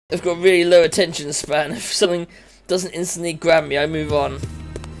I've got really low attention span. If something doesn't instantly grab me, I move on.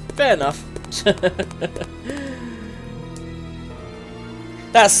 Fair enough.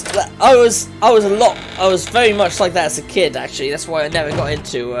 I was very much like that as a kid, actually. That's why I never got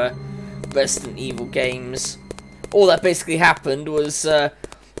into Resident Evil games. All that basically happened was I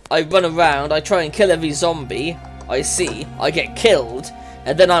run around, I try and kill every zombie I see, I get killed,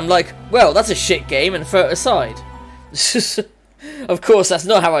 and then I'm like, well, that's a shit game, and throw it aside. Of course, that's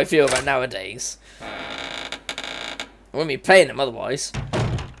not how I feel about nowadays. I wouldn't be playing them otherwise.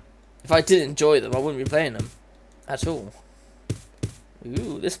 If I did enjoy them, I wouldn't be playing them at all.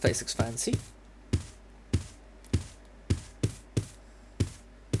 Ooh, this place looks fancy.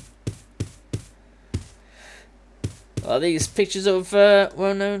 Are these pictures of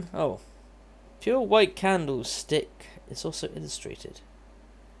well-known? Oh, pure white candlestick. It's also illustrated.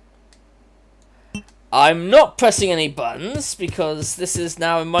 I'm not pressing any buttons because this is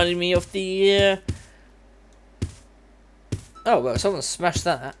now reminding me of the. Oh well, someone smashed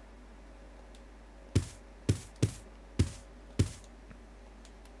that.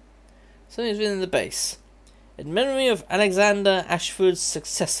 Something's within the base. In memory of Alexander Ashford's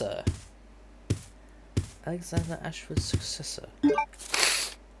successor. Alexander Ashford's successor.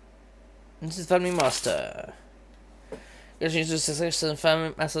 This is family master. Congratulations to the successor and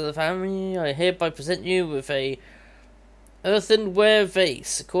family master of the family. I hereby present you with a earthenware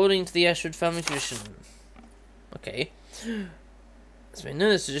vase, according to the Ashford family tradition. Okay. As we know,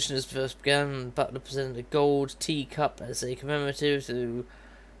 this tradition has first began. The butler presented a gold teacup as a commemorative to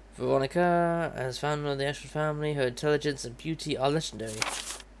Veronica, as founder of the Ashford family. Her intelligence and beauty are legendary.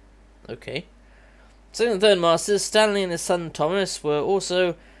 Okay. Second and third masters, Stanley and his son Thomas, were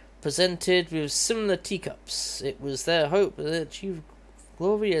also presented with similar teacups. It was their hope that they achieve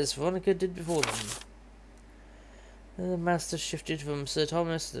glory as Veronica did before them. The master shifted from Sir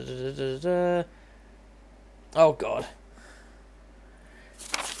Thomas. Oh god.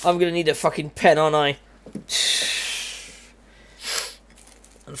 I'm gonna need a fucking pen, aren't I?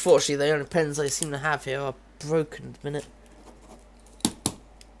 Unfortunately, the only pens I seem to have here are broken at the minute.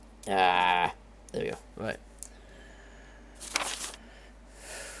 Ah, there we go. Right.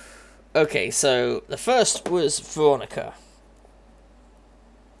 Okay, so the first was Veronica.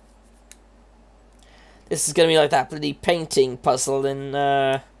 This is going to be like that bloody painting puzzle in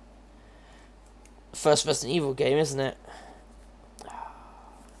first Resident Evil game, isn't it?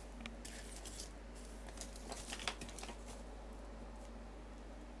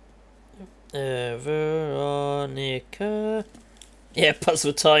 Veronica. Yeah,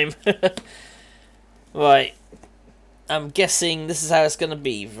 puzzle time. Right. I'm guessing this is how it's going to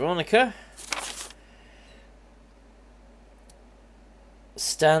be. Veronica.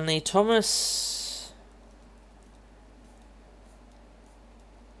 Stanley Thomas.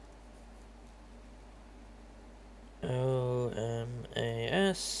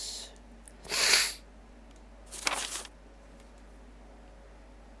 O-M-A-S.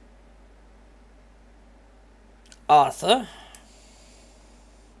 Arthur.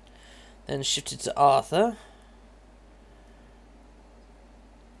 Then shifted to Arthur.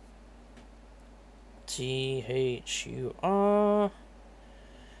 T-H-U-R.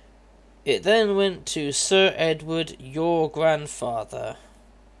 It then went to Sir Edward, your grandfather.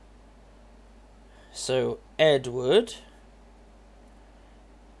 So, Edward.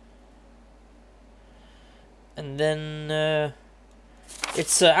 And then,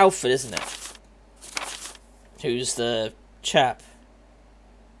 it's Alfred, isn't it? Who's the chap?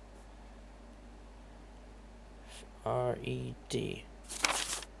 R-E-D.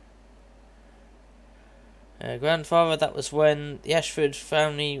 Grandfather, that was when the Ashford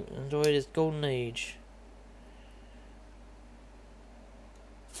family enjoyed its golden age.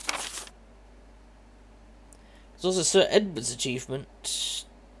 It's also Sir Edward's achievement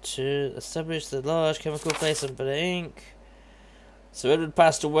to establish the large chemical place on Butter Inc. Sir Edward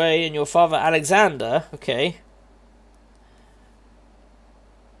passed away, and your father Alexander, okay.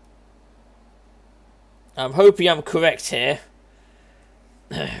 I'm hoping I'm correct here.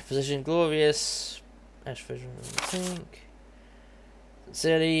 Position glorious. Ashford, I think.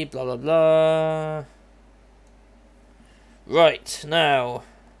 Sincerely, blah blah blah. Right, now.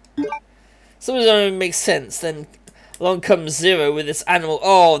 Something don't make sense. Then along comes Zero with this animal.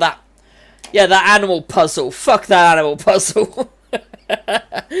 Oh, that. Yeah, that animal puzzle. Fuck that animal puzzle.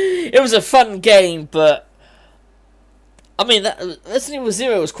 It was a fun game, but. I mean, Resident Evil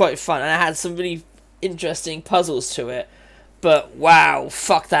Zero was quite fun, and it had some really interesting puzzles to it. But wow,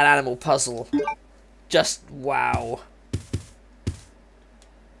 fuck that animal puzzle. Just wow.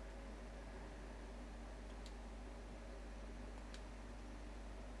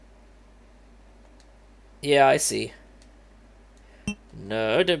 Yeah, I see.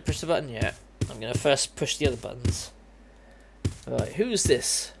 No, don't push the button yet. I'm gonna first push the other buttons. Alright, who's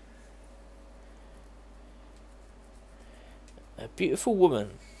this? A beautiful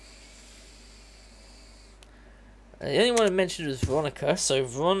woman. The only one I mentioned was Veronica, so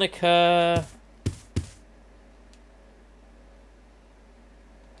Veronica...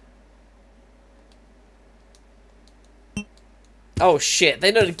 Oh shit,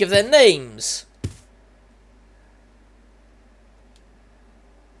 they know to give their names!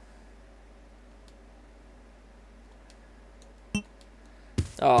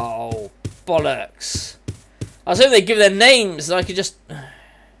 Oh, bollocks. I was hoping they'd give their names and I could just...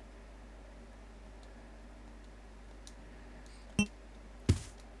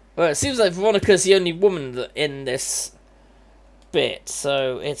 Well, it seems like Veronica's the only woman in this bit,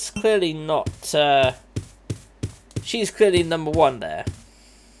 so it's clearly not... She's clearly number one there.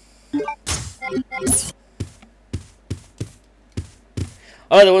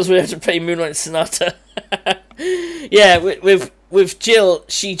 Oh, the ones we have to play Moonlight Sonata. Yeah, with Jill,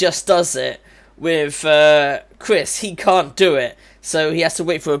 she just does it. With Chris, he can't do it, so he has to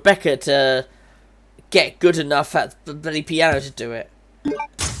wait for Rebecca to get good enough at the bloody piano to do it.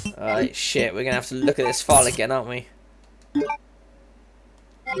 Alright, shit, we're gonna have to look at this file again, aren't we?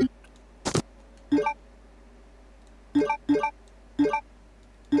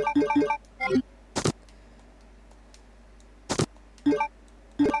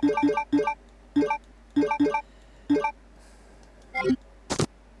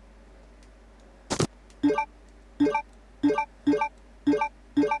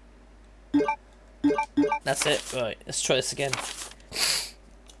 That's it. Right, let's try this again.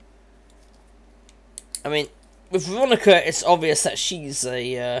 I mean, with Veronica, it's obvious that she's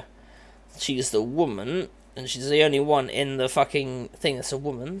the woman, and she's the only one in the fucking thing that's a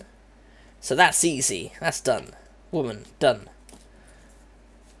woman. So that's easy. That's done. Woman, done.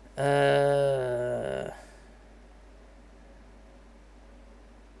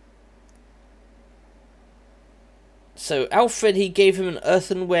 So Alfred, he gave him an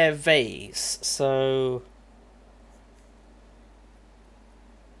earthenware vase. So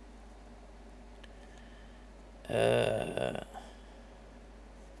I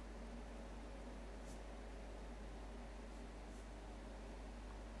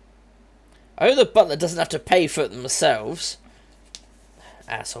hope the butler doesn't have to pay for it themselves.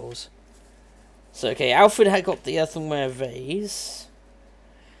 Assholes. So, okay, Alfred had got the earthenware vase.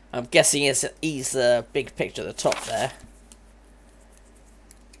 I'm guessing he's the big picture at the top there.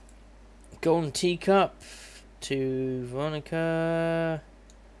 Golden teacup to Veronica.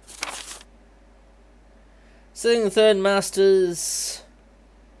 Setting the third masters.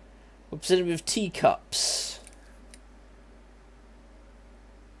 We're presented with teacups.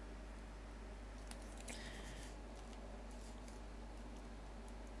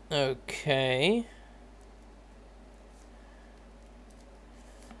 Okay.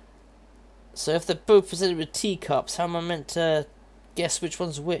 So if they're both presented with teacups, how am I meant to guess which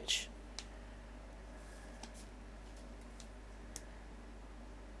one's which?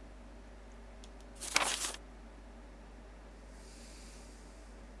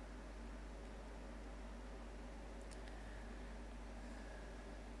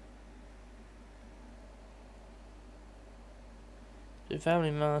 The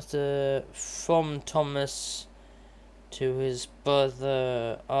family master from Thomas to his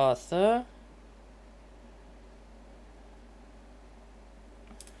brother Arthur.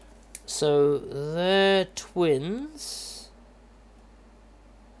 So they're twins.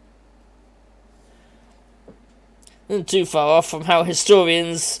 Not too far off from how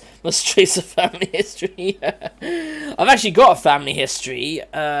historians must trace a family history. I've actually got a family history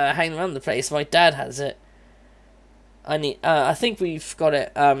hanging around the place. My dad has it. I think we've got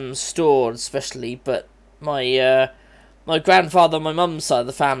it stored specially, but my my grandfather on my mum's side of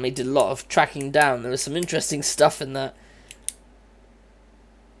the family did a lot of tracking down. There was some interesting stuff in that.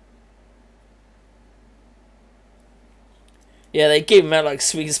 Yeah, they gave them out like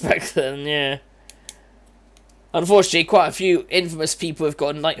sweets back then, yeah. Unfortunately, quite a few infamous people have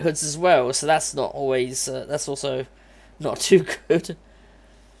got knighthoods as well, so that's not always, that's also not too good.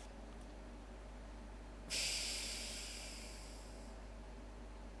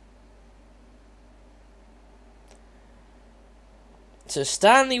 So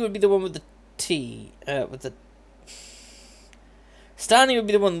Stanley would be the one with the T, Stanley would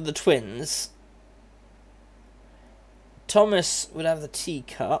be the one with the twins. Thomas would have the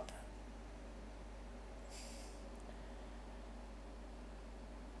teacup.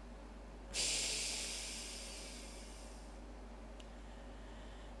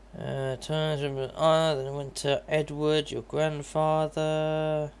 Then I went to Edward, your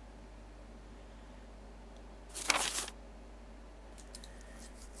grandfather.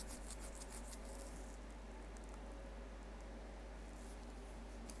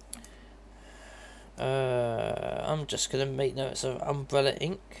 I'm just gonna make notes of Umbrella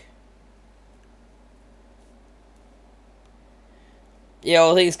Inc. Yeah,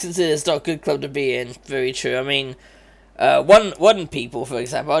 all things considered, it's not a good club to be in. Very true. I mean, one people, for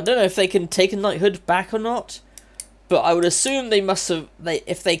example, I don't know if they can take a knighthood back or not, but I would assume they must have.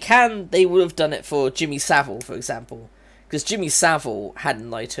 If they can, they would have done it for Jimmy Savile, for example, because Jimmy Savile had a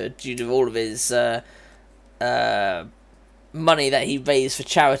knighthood due to all of his money that he raised for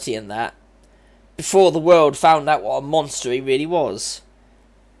charity and that, before the world found out what a monster he really was.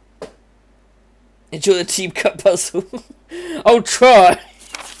 Enjoy the team cut puzzle. I'll try.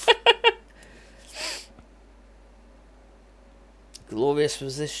 Glorious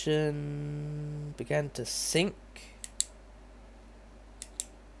position began to sink.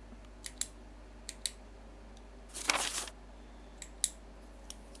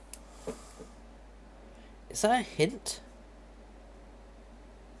 Is that a hint?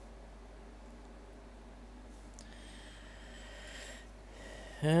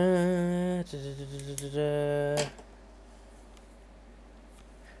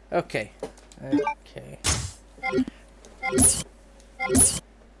 Okay.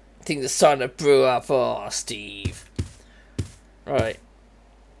 Things are starting to brew up. Oh, Steve. Right.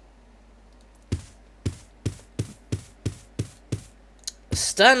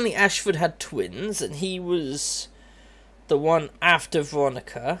 Stanley Ashford had twins, and he was the one after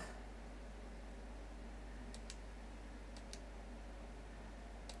Veronica.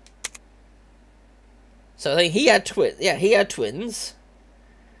 So I think he had twins. Yeah, he had twins.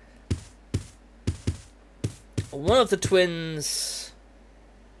 One of the twins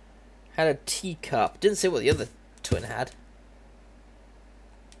had a teacup. Didn't say what the other twin had.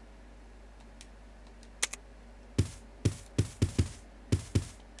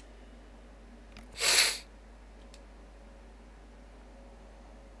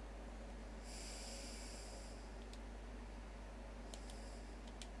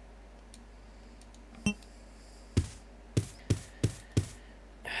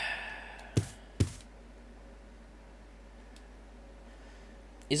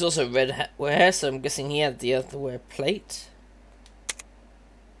 He's also red hair, so I'm guessing he had the other wear plate.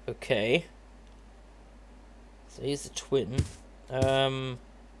 Okay. So he's the twin.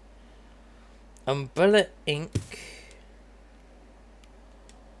 Umbrella Inc.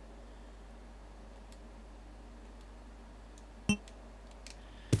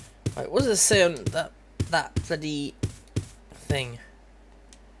 Right, what does it say on that bloody thing?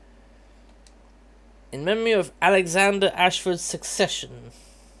 In memory of Alexander Ashford's succession.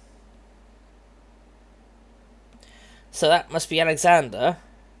 So that must be Alexander.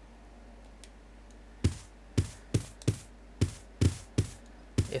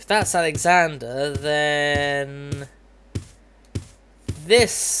 If that's Alexander, then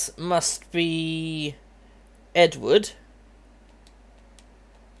this must be Edward.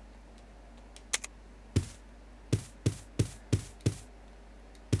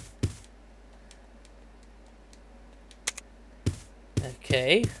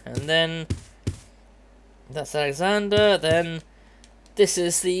 Okay, and then that's Alexander, then this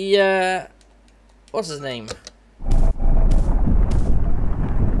is the, what's his name?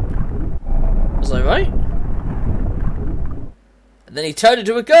 Was I right? And then he turned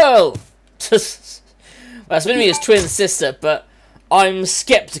into a girl! Well, it's meant to be his twin sister, but I'm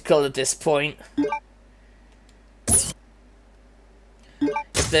skeptical at this point. If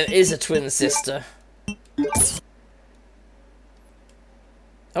there is a twin sister.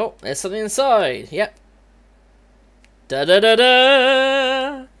 Oh, there's something inside. Yep. Da da da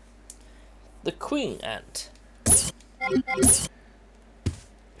da. The queen ant.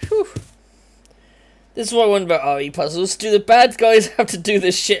 Whew. This is what I wonder about RE puzzles. Do the bad guys have to do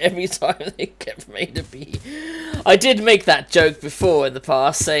this shit every time they get made to be? I did make that joke before in the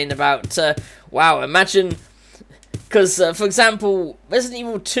past, saying about, wow, imagine... Because, for example, Resident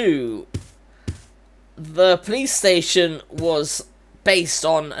Evil 2, the police station was based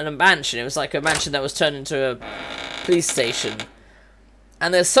on a mansion. It was like a mansion that was turned into a police station.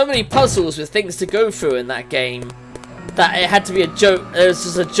 And there's so many puzzles with things to go through in that game that it had to be a joke. It was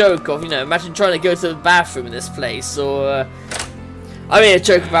just a joke of, you know, imagine trying to go to the bathroom in this place. Or, I made a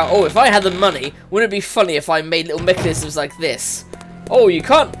joke about, oh, if I had the money, wouldn't it be funny if I made little mechanisms like this? Oh, you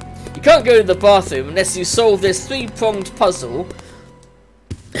can't go to the bathroom unless you solve this three-pronged puzzle.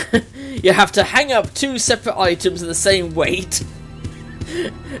 You have to hang up two separate items of the same weight.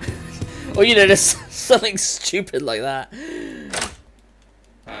 Or, you know, just something stupid like that.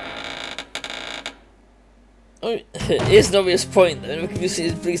 Oh, here's an obvious point though. We can see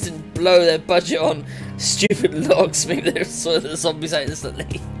the police didn't blow their budget on stupid logs. Maybe they saw the zombies out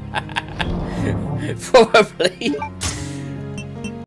instantly. Probably.